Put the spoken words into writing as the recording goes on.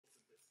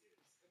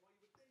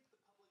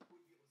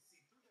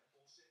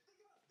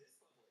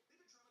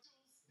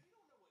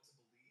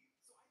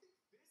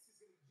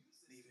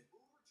Leave it.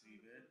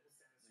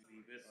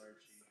 Leave it,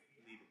 Archie.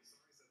 Leave it.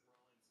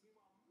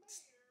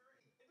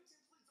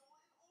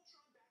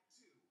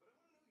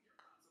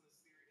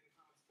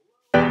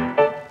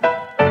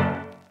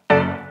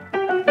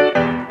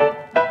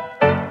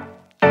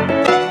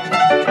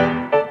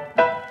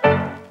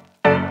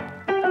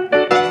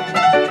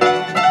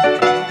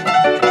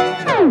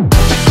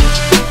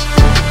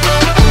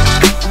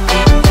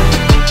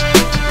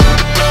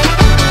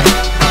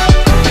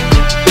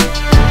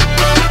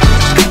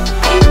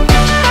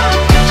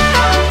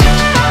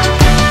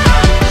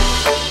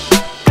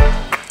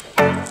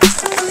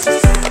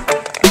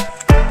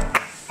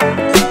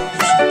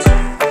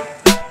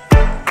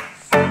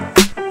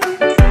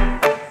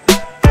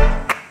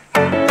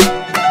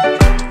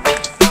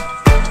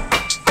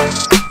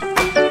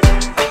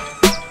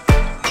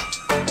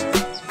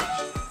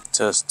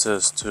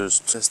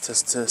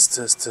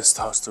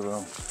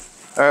 Testosterone.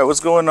 Alright, what's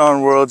going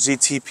on, world?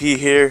 GTP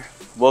here.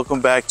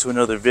 Welcome back to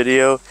another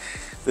video.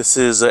 This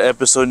is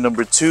episode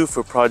number 2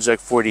 for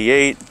Project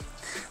 48.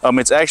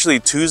 It's actually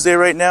Tuesday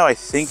right now. I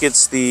think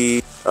it's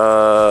Tuesday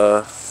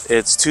the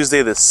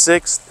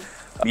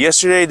 6th.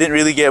 Yesterday I didn't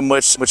really get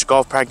much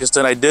golf practice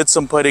done. I did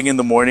some putting in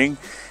the morning,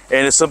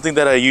 and it's something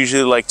that I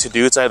usually like to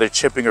do. It's either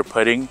chipping or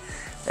putting.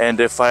 And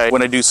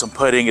when I do some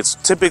putting, it's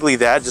typically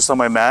that, just on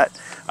my mat.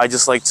 I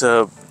just like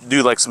to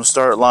do like some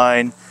start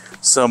line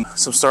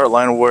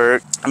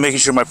work. I'm making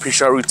sure my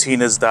pre-shot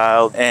routine is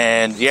dialed,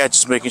 and yeah,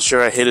 just making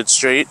sure I hit it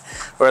straight,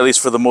 or at least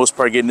for the most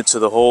part getting it to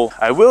the hole.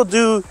 I will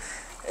do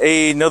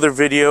another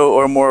video,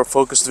 or a more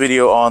focused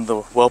video, on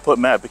the well put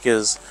mat,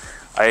 because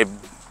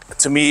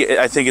to me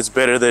I think it's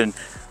better than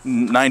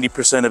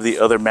 90% of the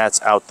other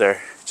mats out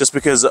there, just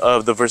because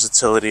of the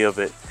versatility of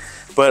it.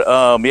 But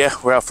yeah,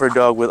 we're out for a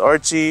dog with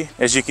Archie.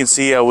 As you can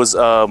see,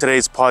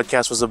 today's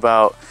podcast was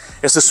about,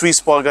 it's the sweet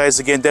spot, guys.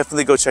 Again,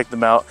 definitely go check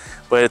them out.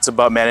 But it's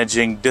about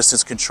managing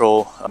distance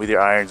control with your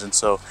irons, and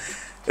so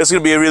it's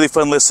gonna be a really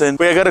fun listen.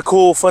 But I got a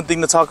cool, fun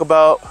thing to talk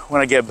about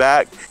when I get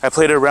back. I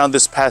played around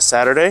this past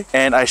Saturday,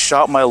 and I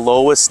shot my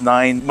lowest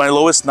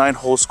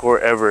 9-hole score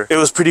ever. It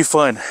was pretty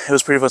fun.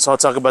 So I'll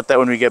talk about that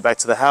when we get back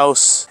to the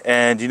house.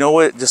 And you know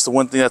what? Just the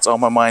one thing that's on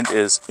my mind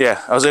is,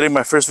 yeah, I was editing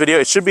my first video.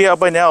 It should be out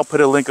by now. I'll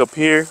put a link up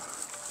here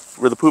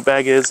where the poop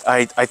bag is.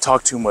 I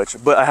talk too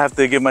much, but I have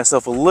to give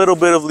myself a little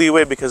bit of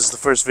leeway because it's the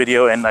first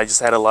video and I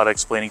just had a lot of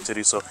explaining to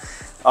do. So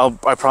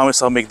I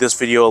promise I'll make this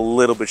video a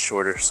little bit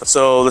shorter.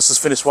 So let's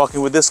just finish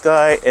walking with this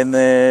guy, and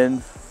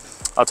then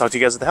I'll talk to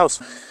you guys at the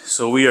house.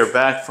 So we are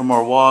back from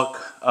our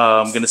walk.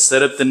 I'm gonna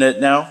set up the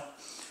net now.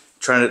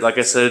 Trying to, like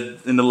I said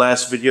in the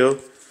last video,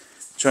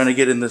 trying to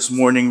get in this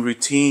morning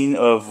routine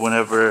of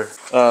whenever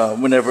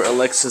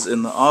Alexa's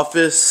in the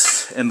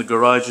office and the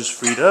garage is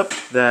freed up,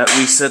 that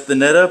we set the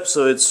net up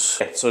so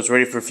it's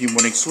ready for a few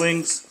morning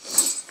swings,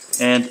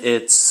 and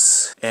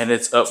it's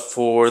up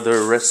for the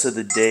rest of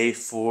the day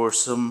for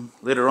some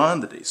later on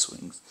in the day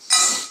swings.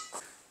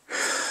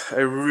 I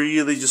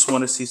really just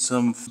want to see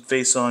some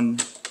face on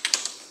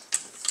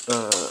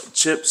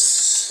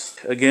chips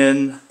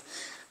again.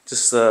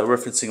 Just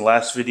referencing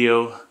last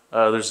video.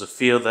 There's a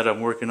field that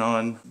I'm working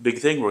on. Big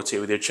thing, rotate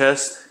with your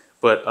chest,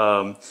 but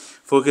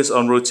focus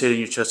on rotating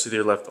your chest with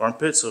your left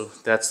armpit. So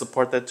that's the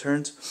part that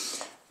turns.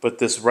 But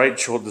this right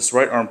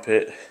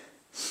armpit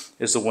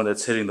is the one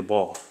that's hitting the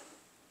ball.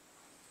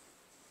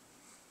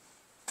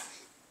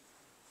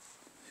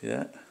 See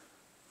that?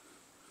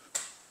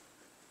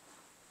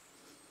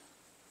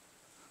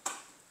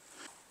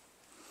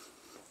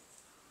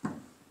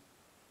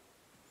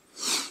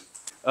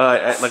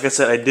 Like I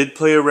said, I did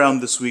play around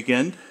this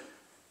weekend.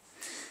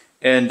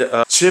 And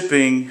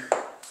chipping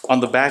on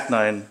the back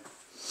nine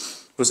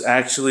was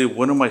actually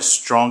one of my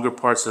stronger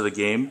parts of the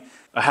game.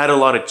 I had a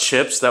lot of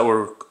chips that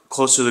were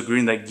close to the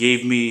green that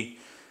gave me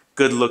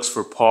good looks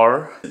for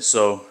par.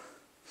 So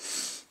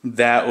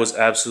that was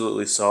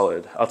absolutely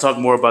solid. I'll talk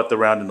more about the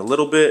round in a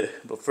little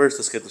bit, but first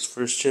let's get this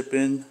first chip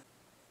in.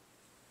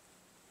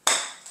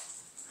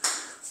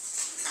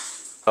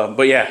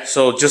 But yeah,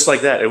 so just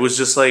like that, it was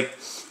just like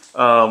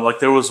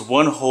there was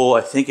one hole,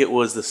 I think it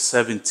was the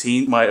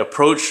 17th. My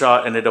approach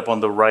shot ended up on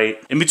the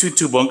right. In between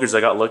two bunkers,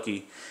 I got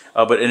lucky,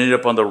 but ended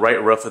up on the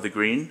right rough of the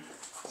green.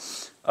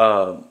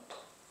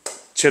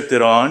 Chipped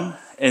it on,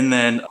 and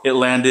then it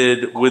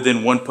landed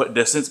within 1 putt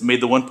distance,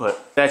 made the 1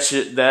 putt.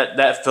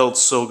 That felt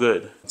so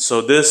good.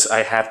 So this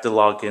I have to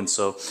log in.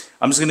 So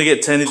I'm just gonna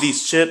get 10 of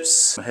these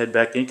chips. Head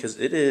back in because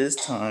it is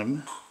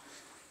time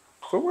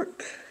for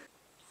work.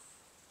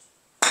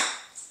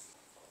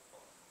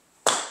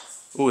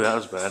 Ooh, that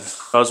was bad.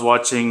 I was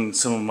watching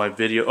some of my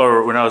video,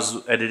 or when I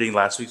was editing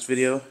last week's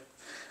video,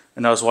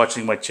 and I was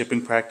watching my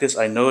chipping practice,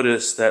 I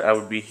noticed that I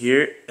would be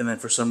here, and then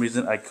for some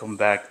reason I come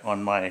back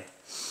on my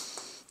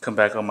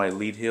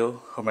lead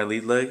heel, or my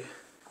lead leg.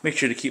 Make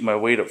sure to keep my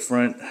weight up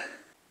front.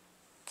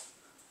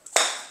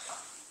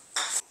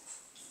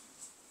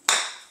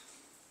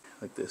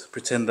 Like this.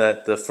 Pretend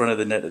that the front of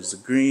the net is the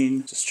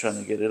green. Just trying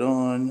to get it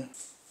on.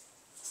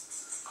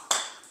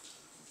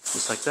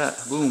 Just like that.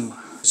 Boom.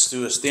 Let's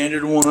do a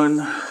standard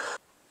one.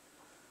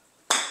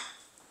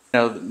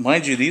 Now,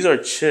 mind you, these are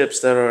chips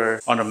that are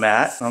on a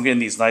mat. I'm getting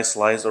these nice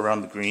lies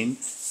around the green.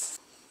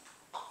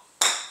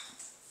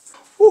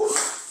 Whew.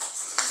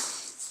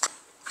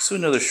 Let's do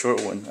another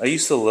short one. I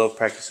used to love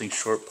practicing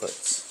short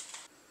putts.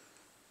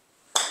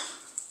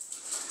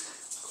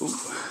 Cool.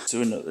 Let's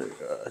do another,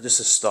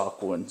 just a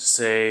stock one.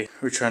 Say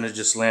we're trying to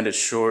just land it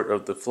short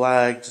of the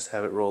flag, just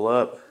have it roll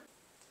up.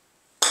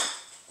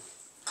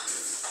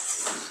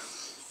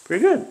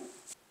 Pretty good.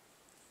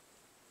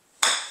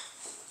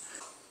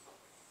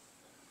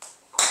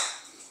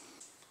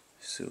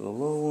 Let's do a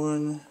low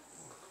one.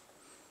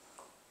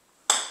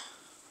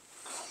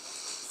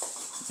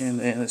 And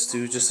then let's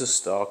do just a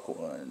stock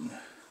one.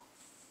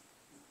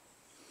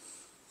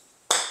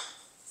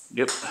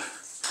 Yep.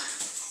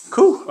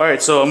 Cool.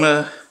 Alright, so I'm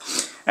gonna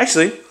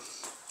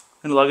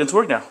log into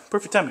work now.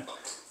 Perfect timing.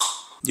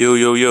 Yo.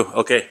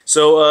 Okay.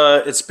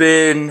 So it's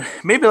been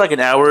maybe like an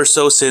hour or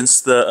so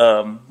since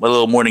the my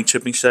little morning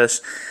chipping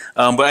sesh.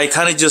 But I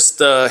kind of just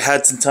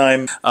had some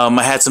time.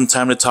 I had some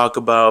time to talk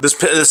about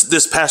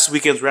this past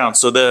weekend's round.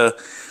 So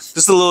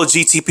just a little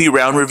GTP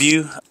round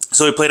review.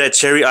 So we played at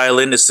Cherry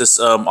Island. It's this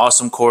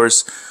awesome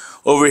course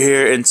over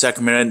here in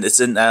Sacramento.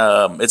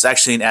 It's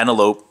actually in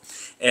Antelope,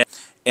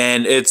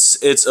 and I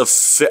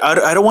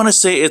don't want to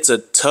say it's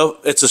a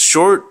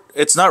short.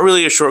 It's not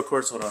really a short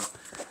course. Hold on,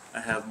 I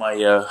have my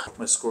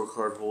my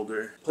scorecard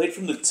holder. Played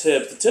from the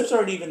tip. The tips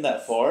aren't even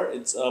that far.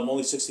 It's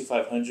only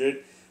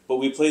 6,500. But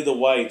we played the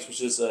whites,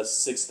 which is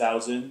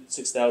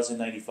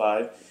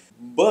 6,095.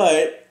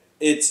 But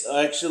it's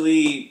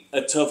actually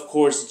a tough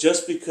course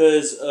just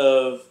because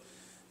of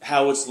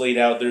how it's laid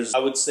out. I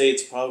would say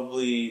it's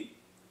probably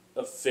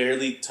a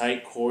fairly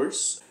tight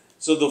course.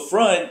 So the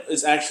front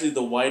is actually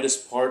the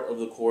widest part of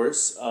the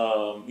course.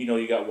 You know,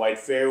 you got wide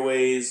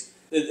fairways.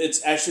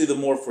 It's actually the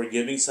more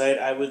forgiving side,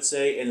 I would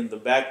say. And in the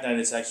back nine,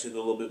 it's actually the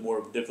little bit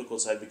more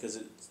difficult side because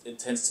it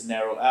tends to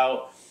narrow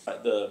out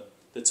the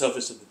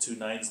toughest of the two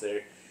nines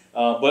there.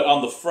 But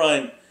on the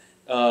front,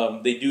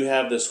 they do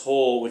have this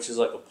hole, which is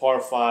like a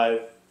par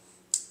 5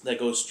 that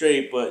goes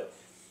straight, but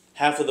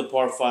half of the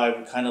par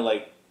 5 kind of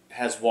like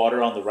has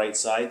water on the right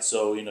side,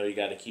 so you know you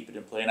got to keep it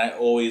in play. And I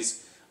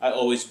always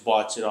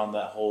botch it on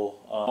that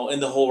hole.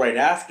 And the hole right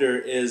after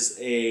is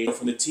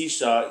from the tee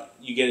shot,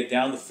 you get it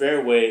down the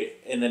fairway,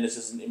 and then it's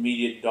just an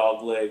immediate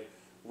dog leg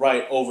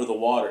right over the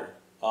water.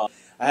 I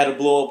had a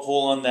blow up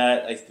hole on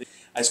that.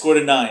 I scored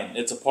a 9.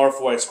 It's a par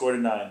 4. I scored a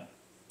 9.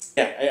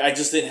 Yeah, I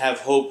just didn't have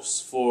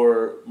hopes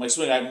for my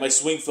swing. My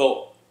swing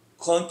felt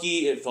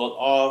clunky. It felt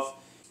off.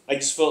 I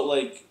just felt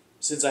like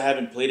since I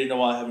haven't played in a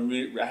while, I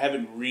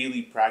haven't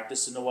really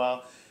practiced in a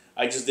while.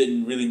 I just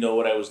didn't really know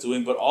what I was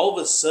doing. But all of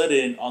a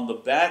sudden, on the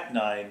back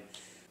nine,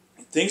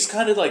 things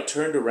kind of like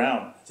turned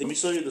around. Let me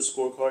show you the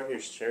scorecard.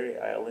 Here's Cherry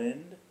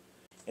Island,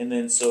 and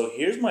then so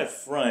here's my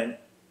front.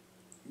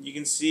 You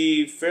can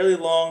see fairly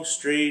long,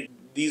 straight.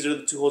 These are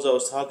the two holes I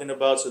was talking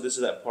about. So this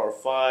is that par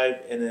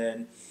 5, and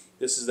then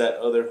this is that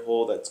other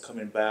hole that's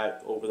coming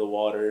back over the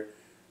water.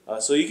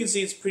 So you can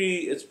see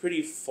it's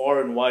pretty far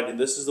and wide, and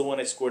this is the one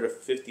I scored a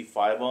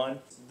 55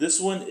 on.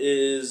 This one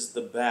is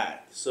the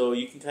back, so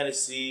you can kind of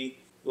see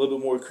a little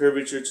bit more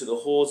curvature to the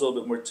holes, a little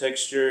bit more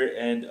texture,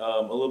 and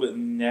a little bit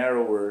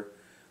narrower.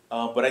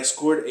 But I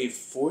scored a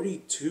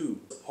 42,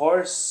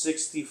 par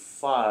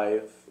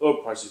 65,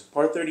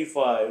 par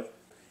 35.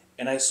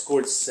 And I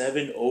scored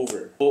 7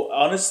 over. Well,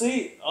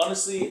 honestly,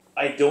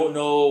 I don't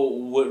know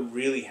what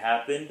really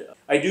happened.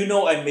 I do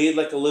know I made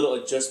like a little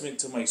adjustment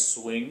to my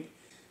swing.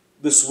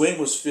 The swing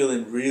was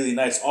feeling really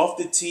nice. Off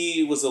the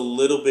tee was a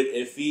little bit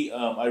iffy.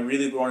 I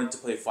really wanted to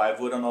play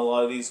 5-wood on a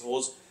lot of these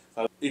holes.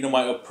 You know,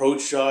 my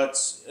approach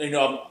shots, you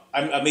know,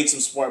 I made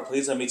some smart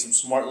plays. I made some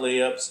smart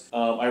layups.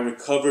 I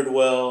recovered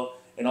well.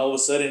 And all of a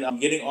sudden, I'm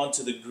getting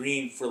onto the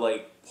green for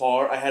like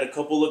par. I had a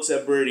couple looks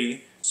at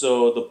birdie.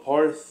 So the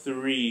par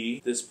 3,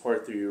 this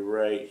par 3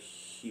 right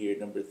here,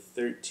 number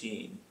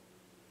 13.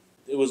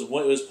 It was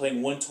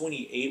playing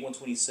 128,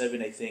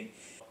 127, I think.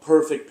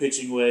 Perfect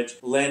pitching wedge.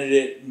 Landed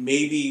it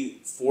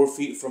maybe 4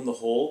 feet from the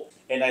hole,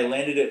 and I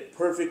landed it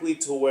perfectly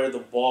to where the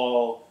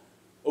ball,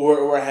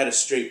 or I had a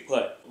straight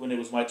putt. When it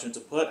was my turn to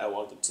putt, I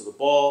walked up to the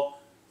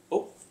ball.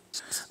 Oh,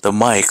 the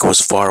mic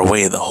was far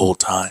away the whole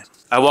time.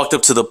 I walked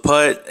up to the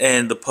putt,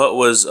 and the putt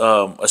was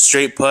a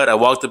straight putt. I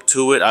walked up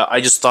to it.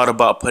 I just thought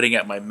about putting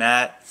at my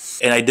mat,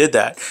 and I did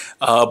that.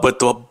 But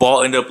the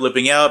ball ended up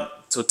lipping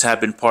out, so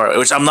tap in par,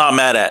 which I'm not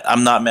mad at.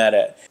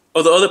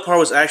 Oh, the other par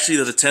was actually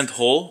the 10th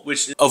hole,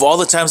 which of all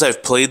the times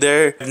I've played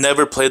there, I've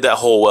never played that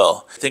hole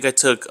well. I think I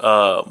took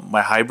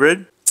my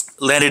hybrid,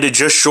 landed it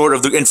just short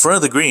of in front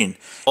of the green.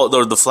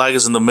 The flag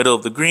is in the middle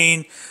of the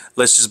green.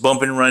 Let's just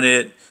bump and run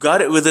it.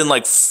 Got it within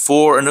like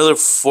another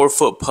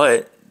 4-foot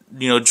putt.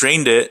 You know,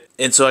 drained it,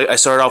 and so I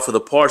started off with a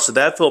par, so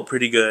that felt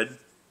pretty good.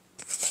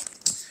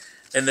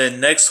 And then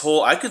next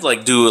hole, I could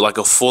like do like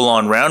a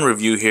full-on round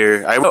review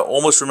here. I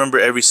almost remember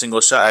every single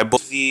shot. I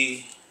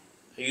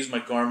used my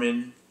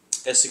Garmin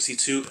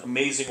S62,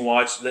 amazing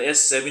watch. The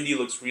S70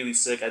 looks really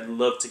sick. I'd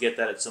love to get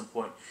that at some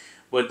point,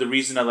 but the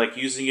reason I like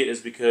using it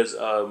is because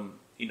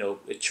you know,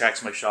 it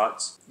tracks my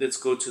shots. Let's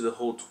go to the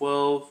hole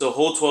 12. So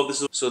hole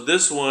 12,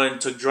 this one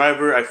took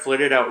driver. I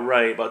flared it out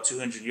right, about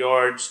 200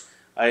 yards.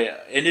 I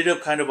ended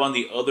up kind of on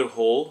the other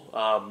hole,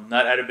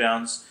 not out of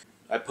bounds.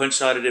 I punch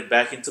shotted it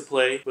back into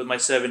play with my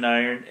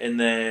 7-iron, and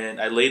then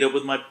I laid up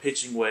with my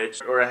pitching wedge.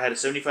 Or I had a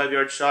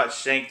 75-yard shot,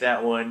 shanked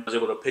that one. I was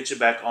able to pitch it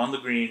back on the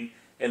green,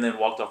 and then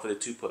walked off with a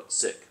 2-putt.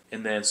 Sick.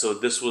 And then so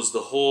this was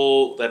the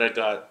hole that I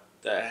got,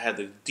 that I had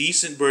the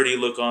decent birdie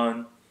look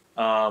on.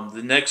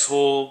 The next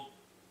hole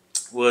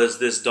was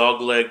this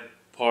dogleg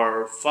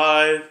par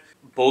 5.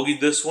 Bogeyed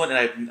this one,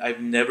 and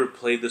I've never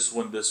played this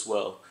one this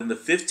well. In the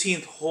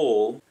 15th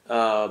hole,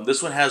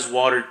 this one has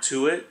water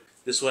to it.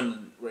 This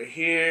one right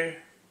here,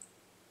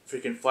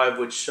 freaking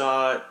 5-wood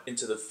shot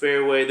into the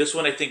fairway. This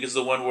one I think is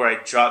the one where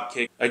I drop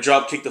kick the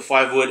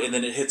 5-wood, and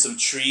then it hit some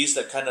trees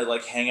that kind of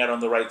like hang out on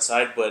the right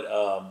side. But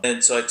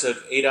and so I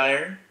took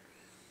 8-iron,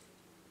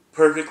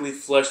 perfectly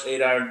flushed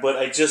 8-iron, but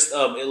I just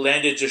it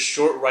landed just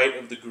short right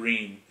of the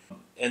green.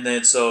 And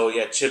then so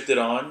yeah, chipped it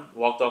on,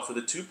 walked off with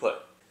a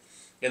 2-putt.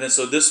 And then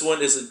so this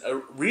one is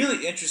a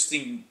really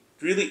interesting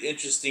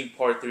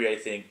par 3, I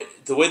think.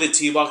 The way the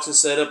tee box is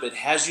set up, it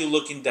has you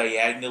looking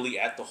diagonally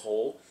at the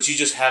hole, but you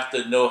just have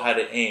to know how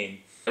to aim.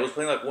 I was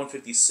playing like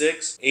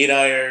 156,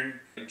 8-iron,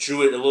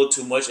 drew it a little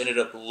too much, ended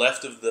up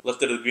left of the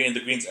green.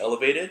 The green's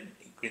elevated.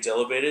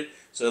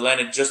 So it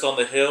landed just on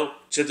the hill,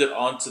 chipped it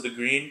onto the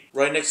green,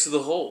 right next to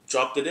the hole,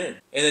 dropped it in,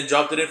 and then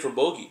dropped it in for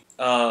bogey.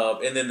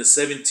 And then the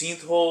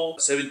 17th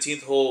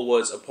hole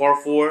was a par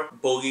 4,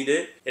 bogeyed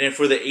it. And then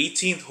for the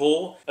 18th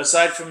hole,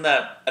 aside from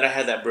that I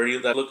had that birdie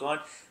that look on,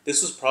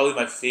 this was probably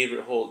my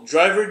favorite hole.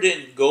 Driver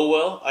didn't go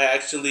well. I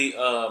actually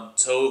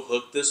toe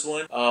hooked this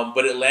one,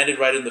 but it landed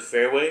right in the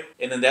fairway.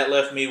 And then that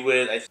left me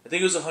with, I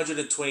think it was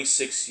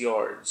 126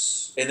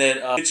 yards. And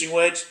then pitching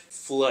wedge,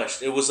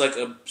 flushed. It was like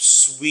a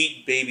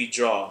sweet baby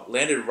draw.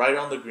 Landed right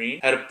on the green.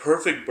 Had a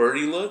perfect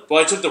birdie look.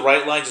 Well, I took the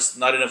right line, just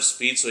not enough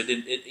speed, so it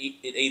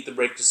ate the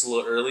break just a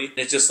little early. And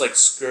it just like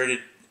skirted.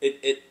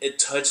 It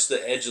touched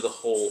the edge of the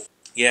hole.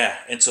 Yeah,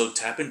 and so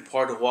tapping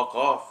par to walk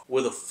off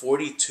with a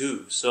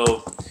 42.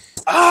 So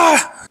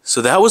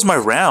that was my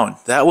round.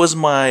 That was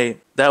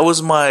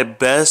my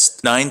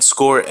best 9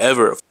 score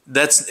ever.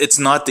 It's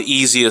not the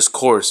easiest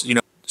course, you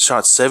know.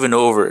 Shot 7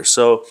 over,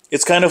 so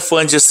it's kind of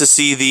fun just to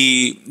see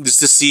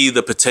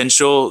the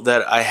potential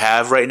that I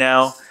have right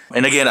now.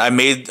 And again, I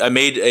made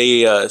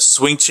a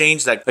swing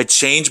change, but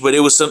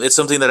it's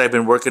something that I've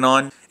been working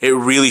on. It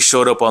really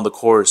showed up on the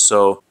course.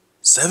 So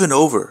 7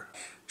 over,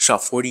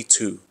 shot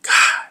 42. God,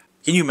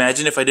 can you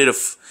imagine if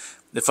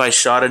I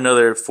shot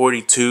another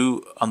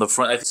 42 on the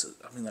front?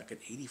 I mean, like an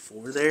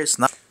 84 there. It's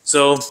not.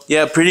 So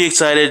yeah, pretty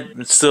excited.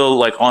 It's still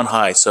like on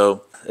high.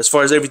 So as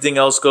far as everything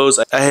else goes,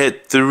 I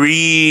hit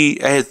three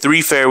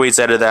fairways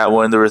out of that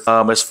one. There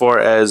were as far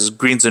as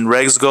greens and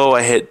regs go,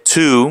 I hit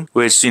 2,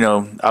 which, you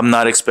know, I'm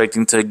not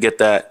expecting to get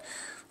that,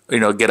 you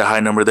know, get a high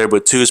number there,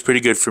 but 2 is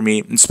pretty good for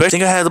me. Especially, I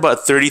think I had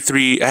about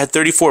 33. I had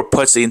 34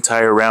 putts the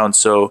entire round,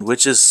 so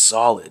which is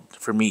solid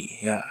for me.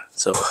 Yeah.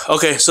 So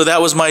okay, so that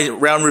was my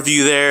round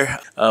review there.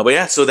 But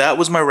yeah, so that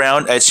was my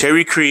round at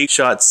Cherry Creek.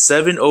 Shot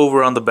 7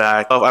 over on the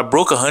back. I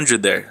broke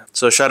 100 there,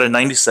 so I shot a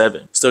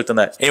 97. Stoked on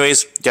that.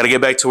 Anyways, gotta get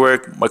back to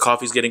work. My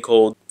coffee's getting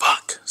cold.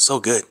 Fuck, so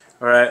good.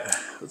 All right,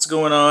 what's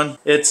going on?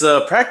 It's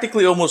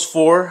practically almost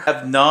 4.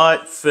 I've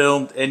not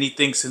filmed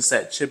anything since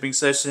that chipping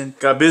session.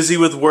 Got busy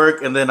with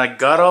work, and then I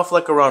got off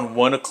like around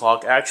 1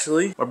 o'clock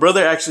actually. My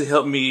brother actually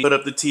helped me put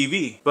up the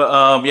TV.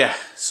 But yeah,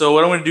 so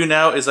what I'm gonna do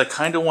now is I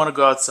kind of want to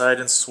go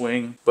outside and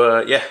swing.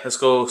 But yeah, let's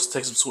go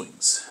take some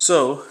swings.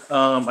 So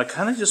I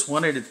kind of just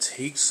wanted to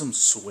take some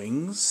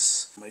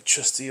swings. My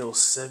trusty old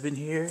 7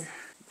 here.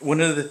 One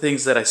of the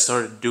things that I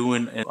started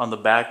doing on the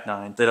back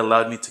 9 that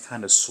allowed me to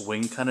kind of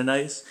swing kind of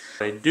nice,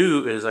 what I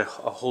do is I'll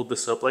hold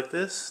this up like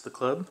this, the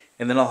club,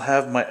 and then I'll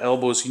have my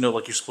elbows, you know,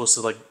 like you're supposed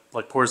to,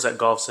 like Pours That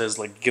Golf says,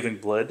 like giving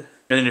blood.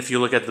 And then if you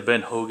look at the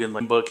Ben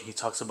Hogan book, he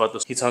talks about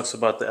this. He talks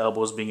about the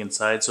elbows being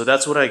inside. So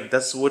that's what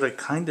I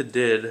kind of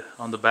did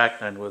on the back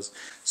 9 was,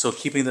 so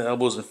keeping the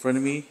elbows in front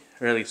of me,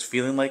 or at least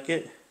feeling like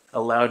it,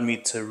 allowed me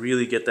to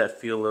really get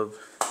that feel of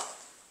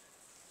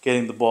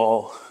getting the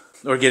ball,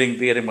 or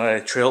getting my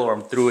trail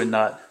arm through and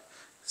not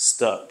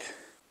stuck.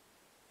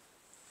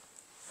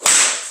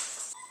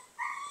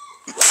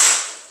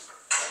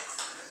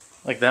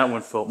 Like that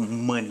one felt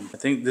money. I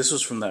think this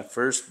was from that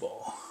first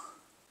ball.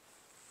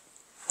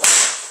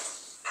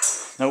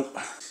 Nope.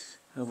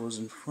 Elbows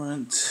in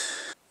front.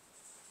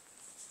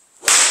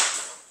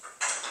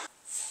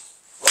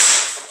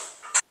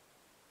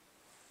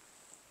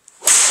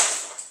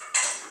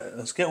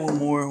 Let's get one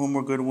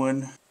more good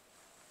one.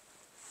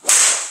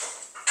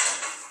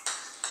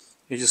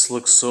 It just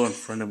looks so in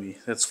front of me.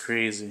 That's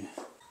crazy.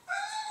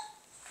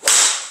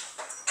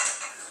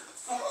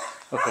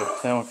 Okay,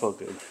 that one felt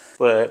good.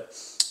 But,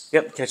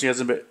 yep, catch you guys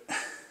in a bit.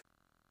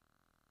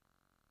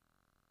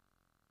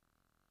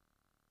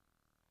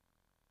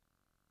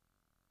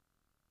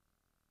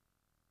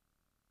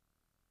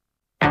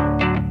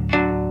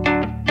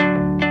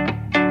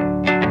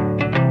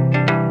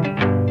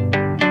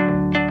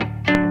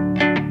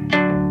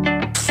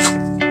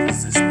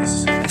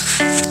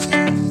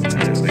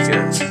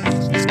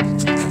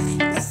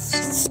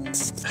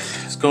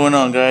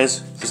 going on,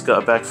 guys? Just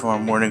got back from our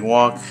morning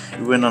walk.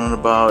 We went on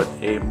about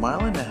a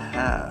mile and a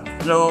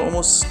half. No,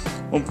 almost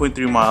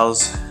 1.3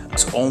 miles.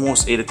 It's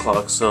almost 8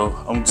 o'clock, so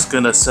I'm just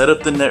gonna set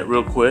up the net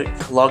real quick,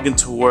 log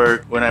into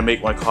work when I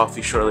make my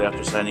coffee shortly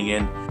after signing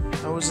in.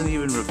 I wasn't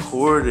even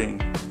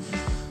recording.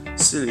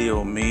 Silly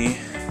old me.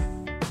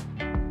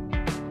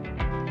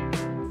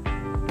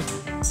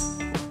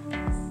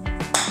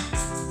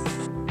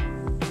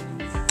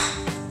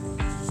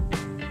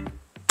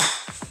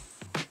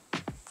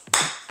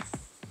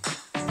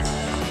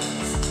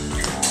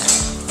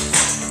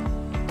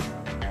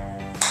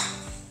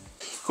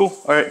 Cool.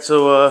 All right,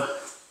 so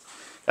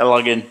gotta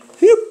log in.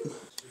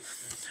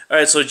 All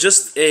right, so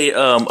just a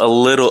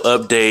little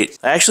update.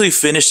 I actually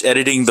finished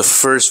editing the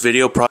first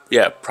video.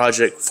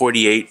 Project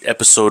 48,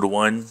 episode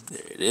 1. There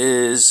it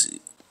is.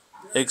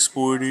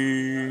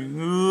 Exporting.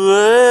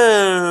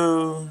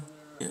 Whoa.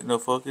 No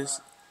focus.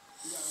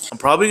 I'm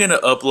probably gonna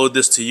upload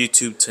this to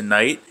YouTube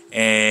tonight,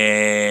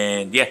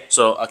 and yeah.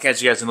 So I'll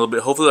catch you guys in a little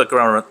bit. Hopefully, like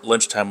around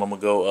lunchtime, I'm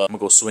gonna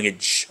go swinging.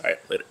 All right,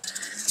 later.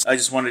 I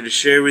just wanted to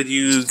share with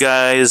you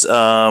guys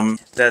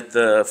that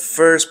the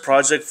first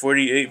Project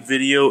 48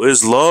 video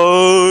is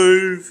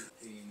live.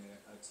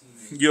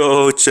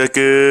 Yo, check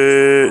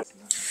it.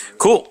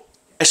 Cool.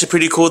 Actually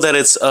pretty cool that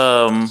it's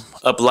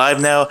up live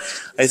now.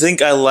 I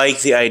think I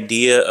like the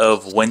idea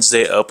of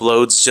Wednesday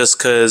uploads just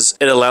because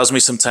it allows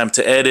me some time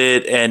to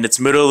edit, and it's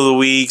middle of the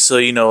week, so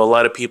you know a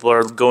lot of people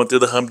are going through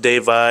the hump day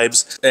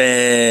vibes.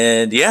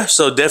 And yeah,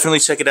 so definitely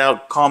check it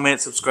out.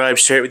 Comment, subscribe,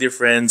 share it with your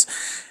friends,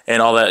 and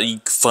all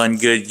that fun,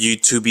 good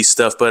YouTube-y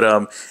stuff. But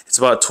it's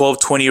about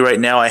 12:20 right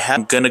now.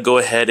 I'm gonna go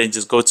ahead and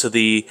just go to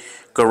the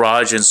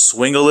garage and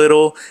swing a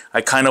little.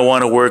 I kind of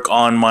want to work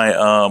on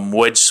my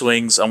wedge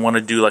swings. I want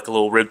to do like a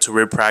little rib to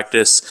rib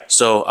practice.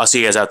 So I'll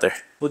see you guys out there.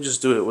 We'll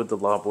just do it with the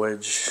lob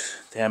wedge.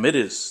 Damn, it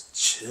is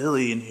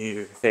chilly in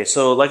here. Okay,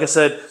 so like I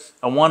said,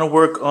 I want to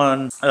work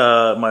on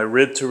my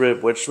rib to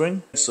rib wedge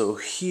swing. So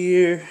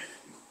here,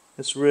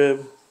 this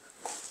rib.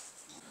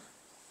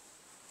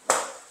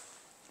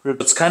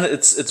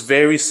 It's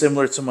very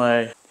similar to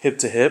my hip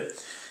to hip.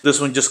 This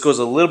one just goes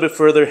a little bit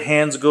further.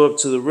 Hands go up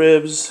to the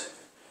ribs.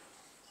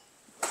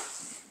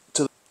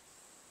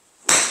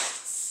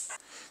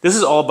 This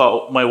is all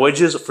about, my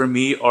wedges for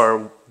me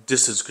are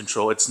distance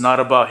control. It's not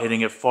about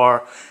hitting it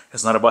far.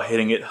 It's not about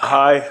hitting it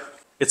high.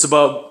 It's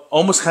about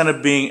almost kind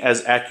of being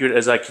as accurate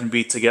as I can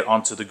be to get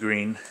onto the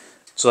green.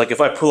 So like if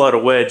I pull out a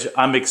wedge,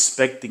 I'm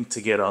expecting to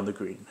get on the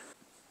green.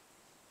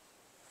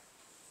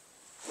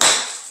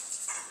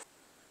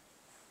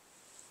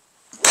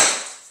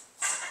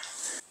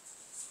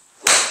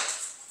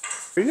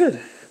 Very good.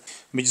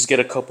 Let me just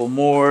get a couple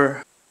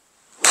more.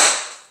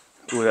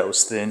 Ooh, that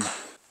was thin.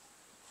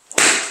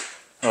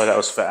 Oh, that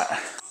was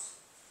fat.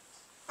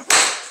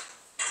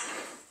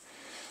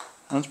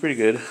 That's pretty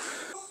good.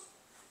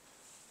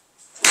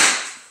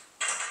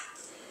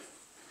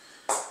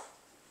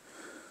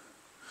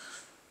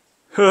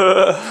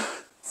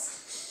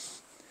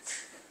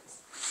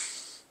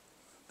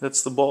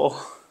 That's the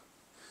ball.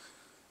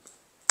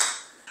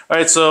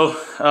 Alright, so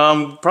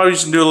probably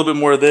just gonna do a little bit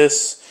more of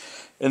this,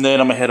 and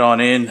then I'm gonna head on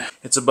in.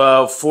 It's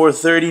about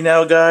 4:30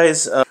 now,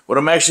 guys. What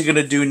I'm actually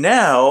gonna do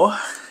now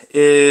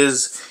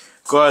is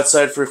go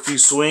outside for a few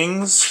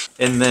swings,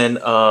 and then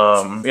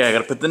yeah, I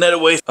gotta put the net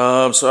away.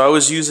 So I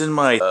was using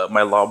my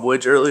my lob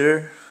wedge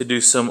earlier to do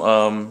some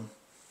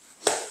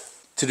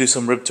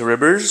rib to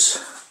ribbers.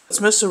 Let's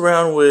mess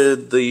around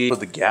with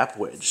the gap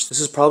wedge.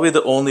 This is probably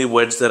the only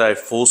wedge that I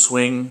full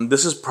swing.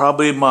 This is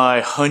probably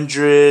my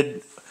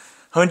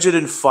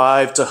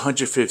 105 to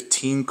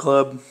 115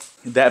 club.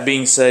 That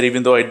being said,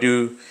 even though I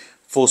do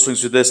full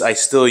swings with this, I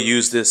still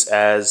use this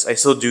as, I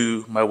still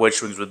do my wedge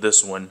swings with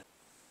this one.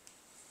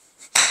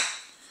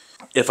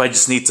 If I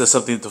just need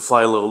something to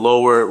fly a little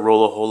lower,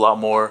 roll a whole lot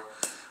more,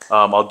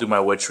 I'll do my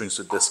wedge swings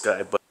with this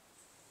guy. But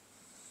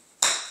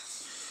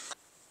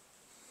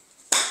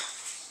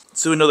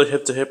let's do another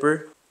hip to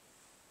hipper.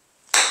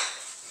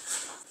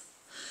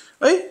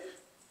 Hey,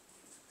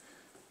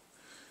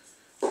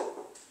 what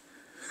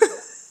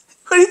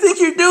do you think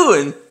you're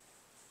doing?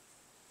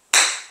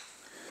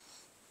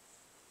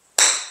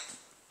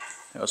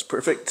 That was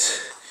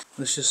perfect.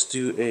 Let's just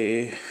do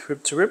a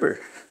rib to ribber.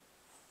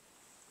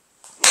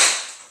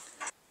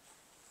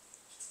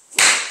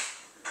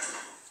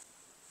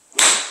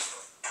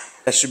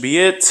 That should be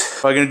it.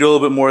 I'm gonna do a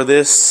little bit more of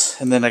this,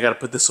 and then I gotta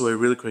put this away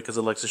really quick because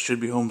Alexa should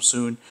be home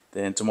soon.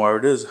 Then tomorrow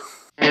it is.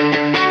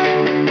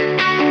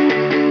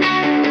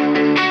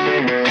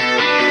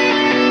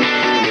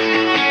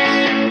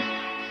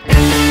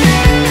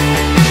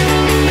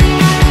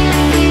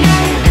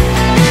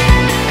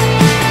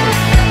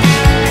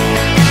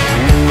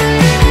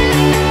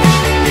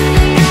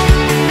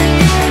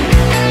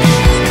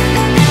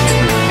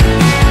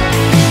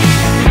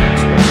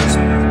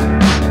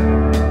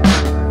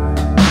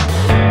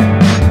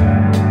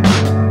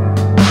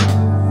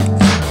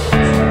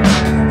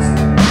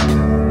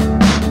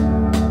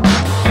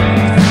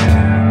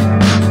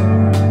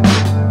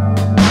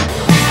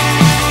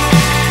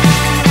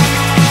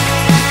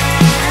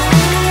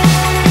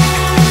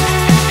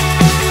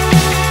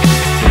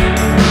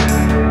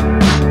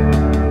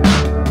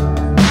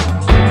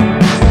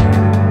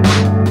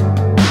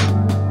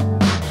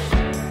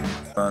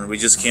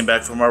 just came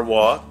back from our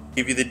walk.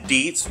 Give you the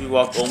deets. We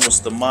walked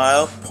almost a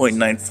mile,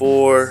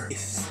 0.94.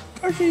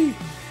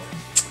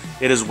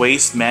 It is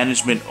Waste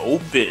Management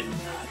Open.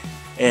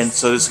 And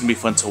so this is gonna be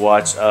fun to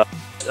watch.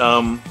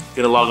 Gonna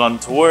log on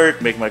to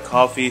work, make my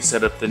coffee,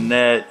 set up the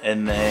net,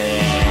 and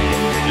then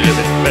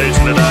better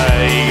than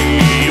I.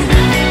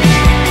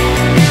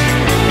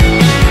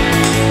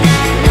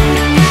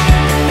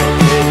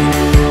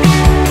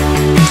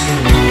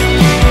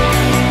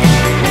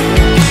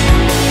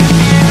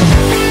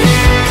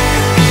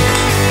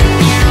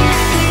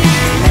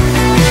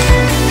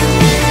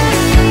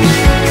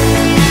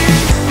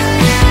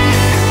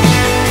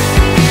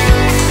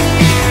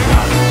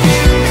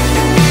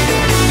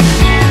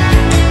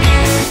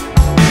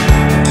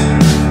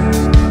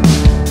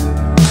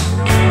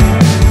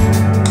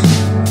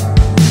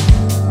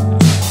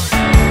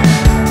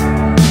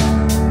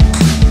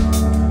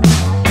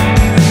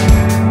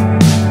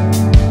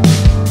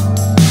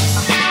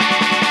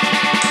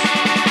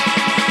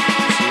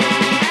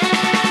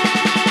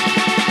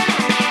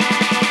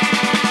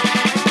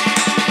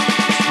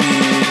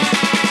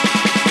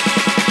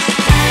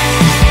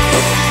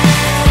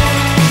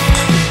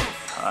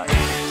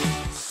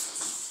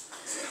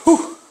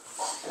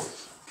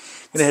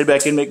 Gonna head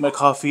back in, make my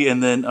coffee,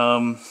 and then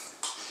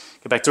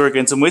get back to work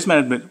and some waste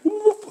management.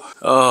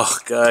 Oh,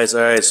 guys,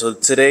 all right. So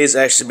today's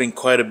actually been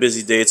quite a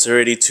busy day. It's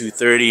already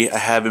 2:30. I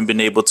haven't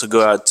been able to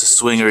go out to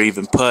swing or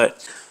even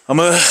putt.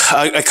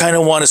 I kind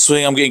of want to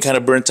swing. I'm getting kind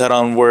of burnt out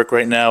on work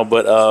right now,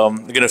 but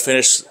I'm gonna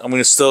finish. I'm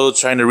gonna still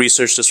trying to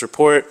research this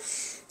report,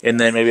 and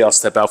then maybe I'll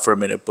step out for a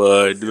minute.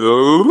 But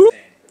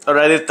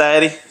alrighty,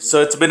 Daddy.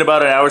 So it's been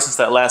about an hour since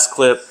that last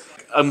clip.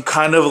 I'm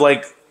kind of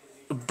like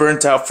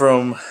burnt out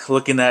from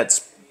looking at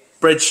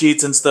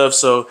spreadsheets and stuff,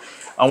 so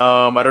I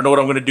don't know what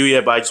I'm gonna do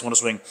yet, but I just want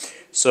to swing.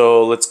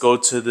 So let's go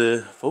to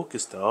the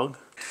focus, dog.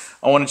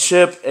 I want to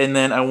chip, and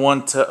then I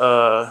want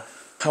to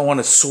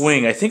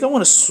swing. I think I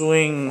want to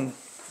swing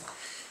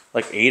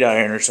like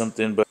 8-iron or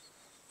something, but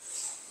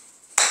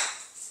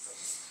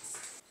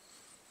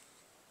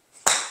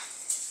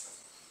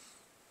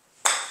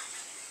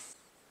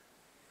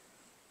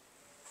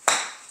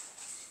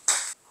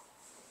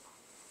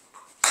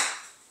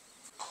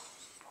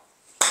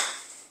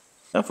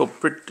I feel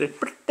pretty.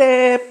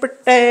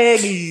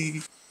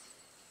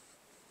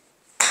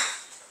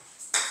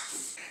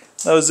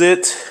 That was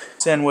it.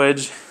 Sand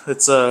wedge.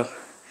 Let's I'll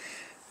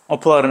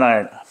pull out an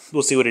iron.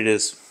 We'll see what it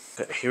is.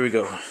 Okay, here we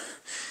go.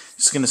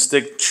 Just gonna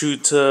stick true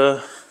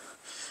to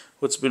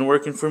what's been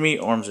working for me.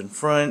 Arms in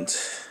front.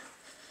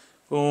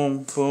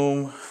 Boom,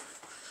 boom,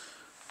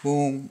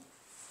 boom.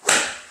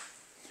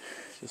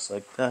 Just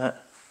like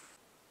that.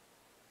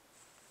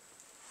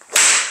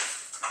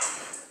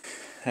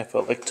 I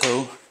felt like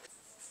toe.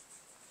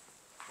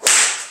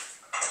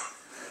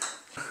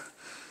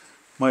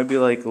 Might be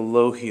like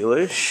low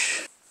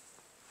heelish.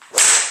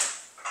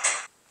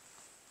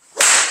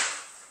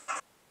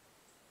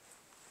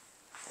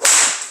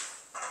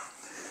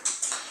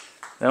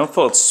 That one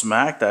felt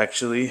smacked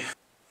actually.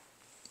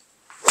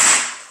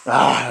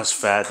 Ah, that was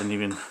fat. Didn't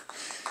even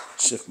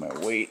shift my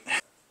weight.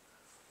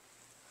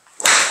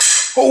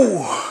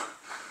 Oh,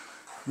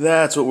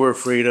 that's what we're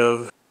afraid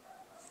of.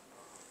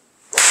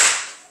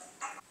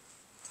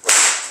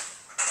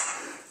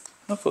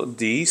 That felt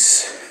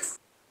decent.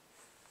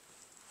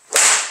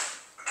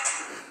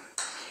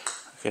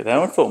 Okay, that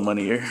one felt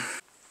moneyer.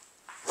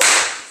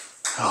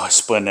 Oh, I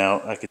spun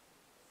out. I could.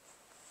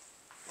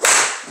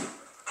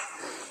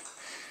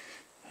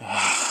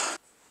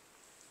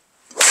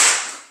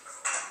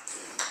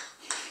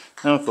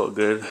 That one felt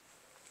good.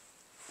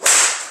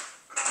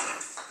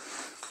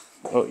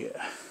 Oh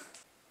yeah.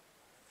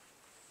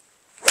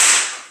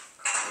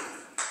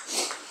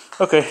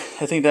 Okay,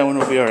 I think that one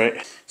will be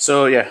alright.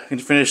 So yeah, I'm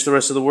gonna finish the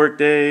rest of the work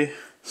day,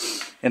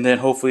 and then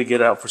hopefully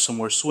get out for some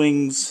more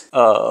swings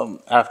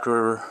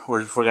after,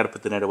 or before I gotta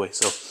put the net away.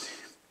 So,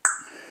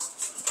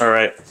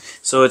 alright,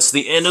 so it's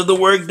the end of the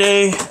work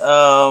day.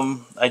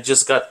 I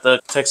just got the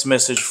text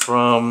message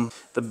from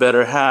the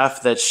better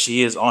half that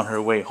she is on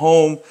her way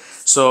home.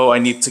 So I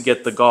need to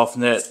get the golf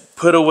net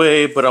put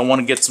away, but I want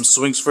to get some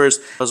swings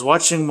first. I was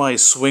watching my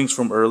swings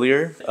from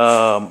earlier.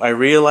 I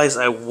realized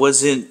I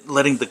wasn't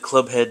letting the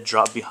club head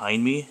drop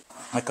behind me.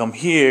 Like I'm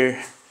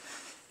here,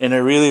 and I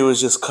really was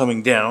just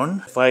coming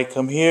down. If I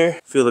come here,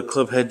 feel the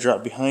club head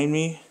drop behind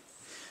me,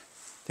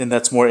 then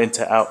that's more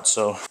into out,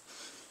 so.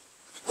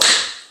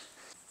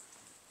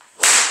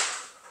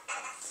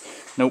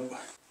 Nope.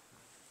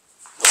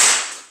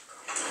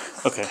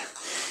 Okay.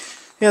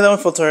 Yeah, that one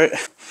felt alright.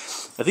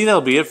 I think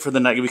that'll be it for the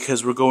night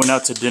because we're going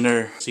out to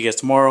dinner. See you guys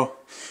tomorrow.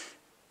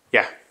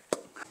 Yeah.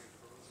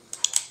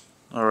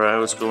 Alright,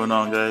 what's going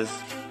on, guys?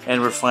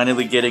 And we're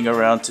finally getting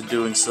around to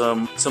doing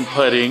some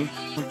putting.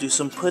 We'll do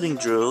some putting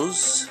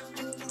drills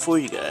for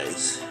you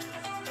guys.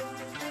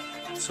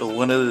 So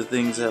one of the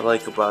things I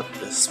like about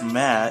this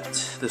mat,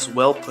 this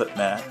well put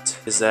mat,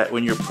 is that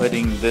when you're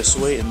putting this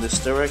way in this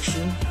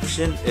direction,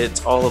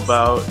 it's all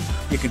about,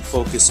 you can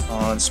focus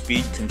on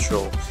speed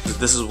control.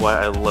 This is why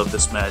I love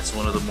this mat. It's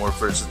one of the more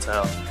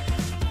versatile.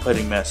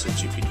 putting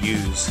message you could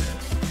use.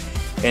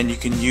 And you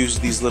can use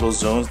these little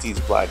zones, these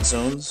black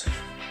zones,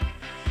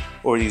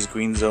 or these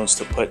green zones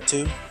to putt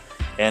to.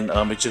 And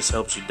it just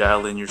helps you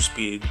dial in your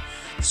speed.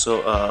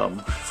 So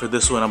for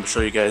this one, I'm gonna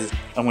show you guys.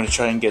 I'm gonna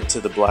try and get to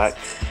the black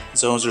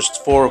zones. There's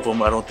 4 of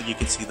them. I don't think you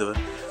can see the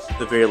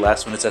very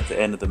last one. It's at the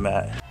end of the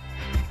mat.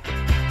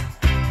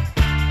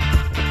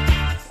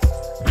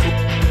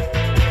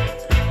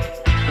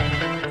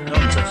 No,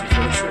 it's actually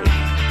further straight.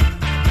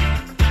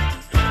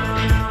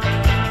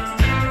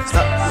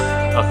 Stop.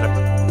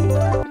 Okay.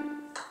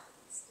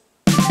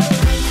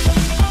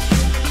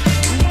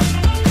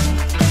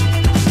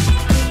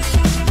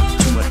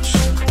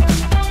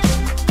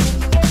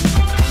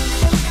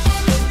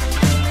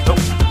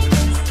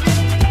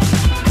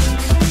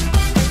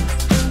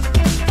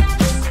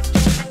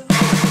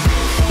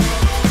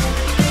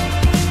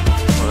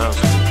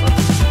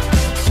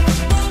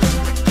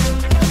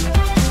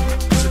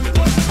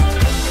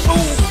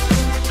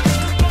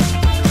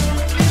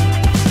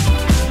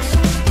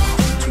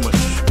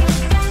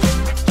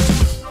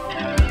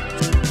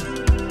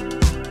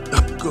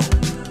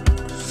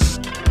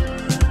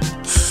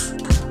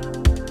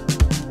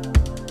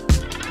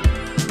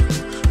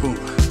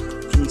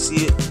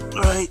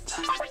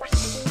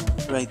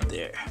 Right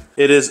there.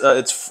 It is.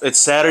 It's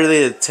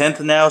Saturday the 10th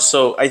now,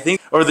 so I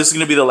think, or this is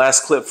gonna be the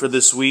last clip for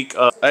this week.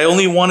 I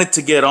only wanted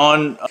to get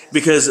on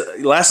because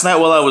last night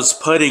while I was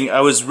putting,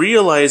 I was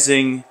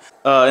realizing,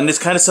 and it's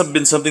kind of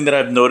been something that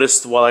I've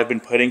noticed while I've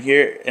been putting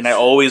here, and I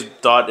always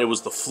thought it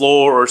was the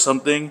floor or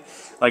something,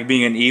 like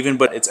being uneven,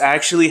 but it's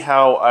actually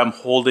how I'm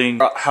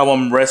holding, how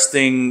I'm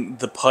resting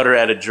the putter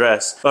at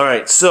address. All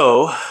right,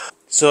 so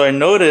I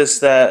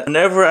noticed that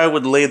whenever I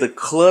would lay the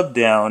club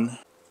down,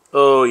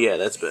 oh yeah,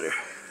 that's better.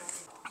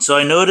 So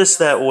I noticed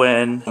that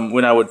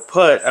when I would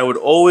putt, I would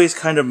always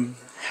kind of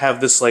have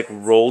this like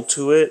roll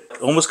to it,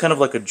 almost kind of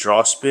like a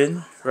draw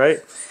spin, right?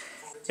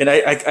 And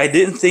I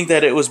didn't think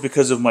that it was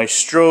because of my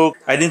stroke.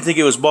 I didn't think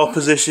it was ball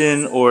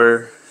position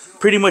or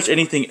pretty much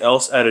anything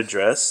else at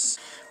address.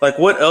 Like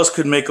what else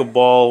could make a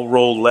ball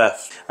roll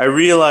left? I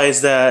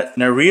realized that,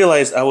 and I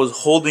realized I was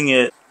holding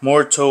it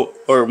more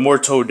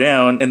toe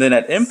down, and then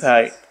at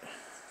impact,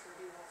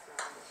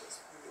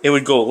 it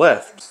would go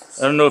left.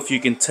 I don't know if you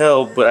can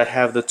tell, but I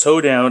have the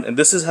toe down, and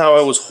this is how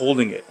I was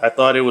holding it. I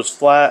thought it was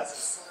flat,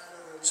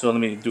 so let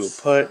me do a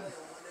putt.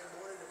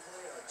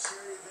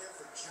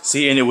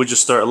 See, and it would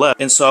just start left.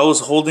 And so I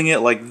was holding it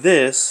like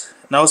this,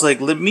 and I was like,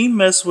 let me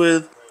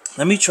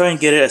try and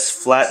get it as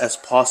flat as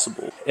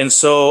possible. And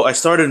so I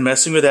started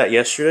messing with that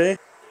yesterday,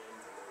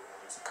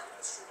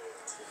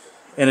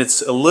 and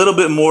it's a little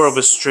bit more of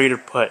a straighter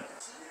putt.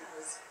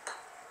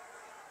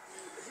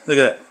 Look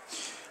at that.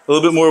 A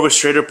little bit more of a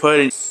straighter putt,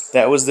 and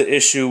that was the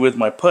issue with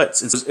my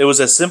putts. It was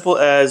as simple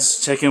as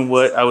checking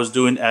what I was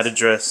doing at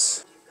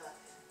address.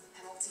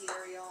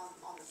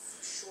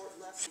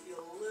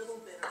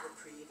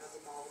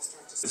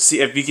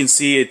 See, if you can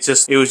see, it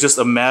was just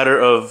a matter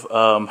of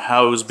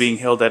how it was being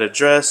held at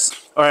address.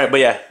 Alright, but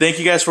yeah, thank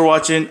you guys for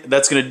watching.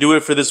 That's going to do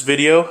it for this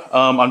video.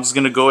 I'm just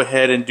going to go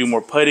ahead and do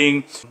more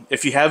putting.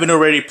 If you haven't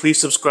already, please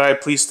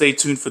subscribe. Please stay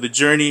tuned for the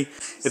journey.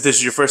 If this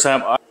is your first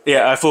time,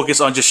 I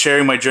focus on just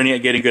sharing my journey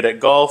at getting good at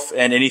golf,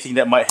 and anything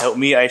that might help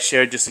me, I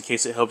share just in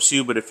case it helps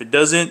you. But if it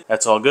doesn't,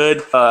 that's all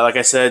good. Like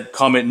I said,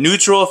 comment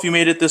neutral if you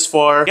made it this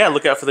far. Yeah,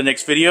 look out for the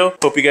next video.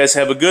 Hope you guys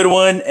have a good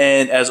one.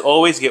 And as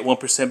always, get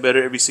 1%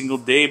 better every single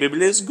day, baby.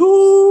 Let's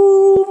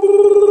go.